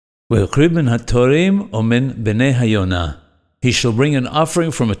Wayyiqra min hatorim or min bnei hayona. He shall bring an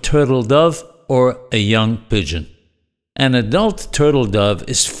offering from a turtle dove or a young pigeon. An adult turtle dove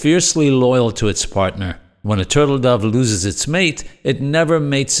is fiercely loyal to its partner. When a turtle dove loses its mate, it never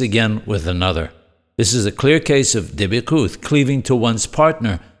mates again with another. This is a clear case of debikuth, cleaving to one's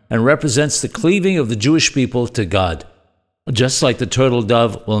partner, and represents the cleaving of the Jewish people to God. Just like the turtle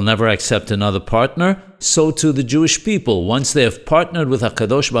dove will never accept another partner, so too the Jewish people, once they have partnered with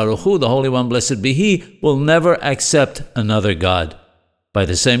HaKadosh Baruch Hu, the Holy One, blessed be He, will never accept another God. By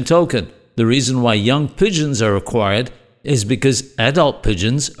the same token, the reason why young pigeons are required is because adult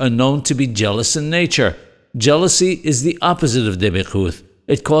pigeons are known to be jealous in nature. Jealousy is the opposite of debikuth.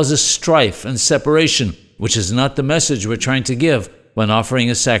 It causes strife and separation, which is not the message we're trying to give when offering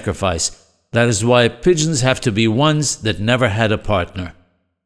a sacrifice. That is why pigeons have to be ones that never had a partner.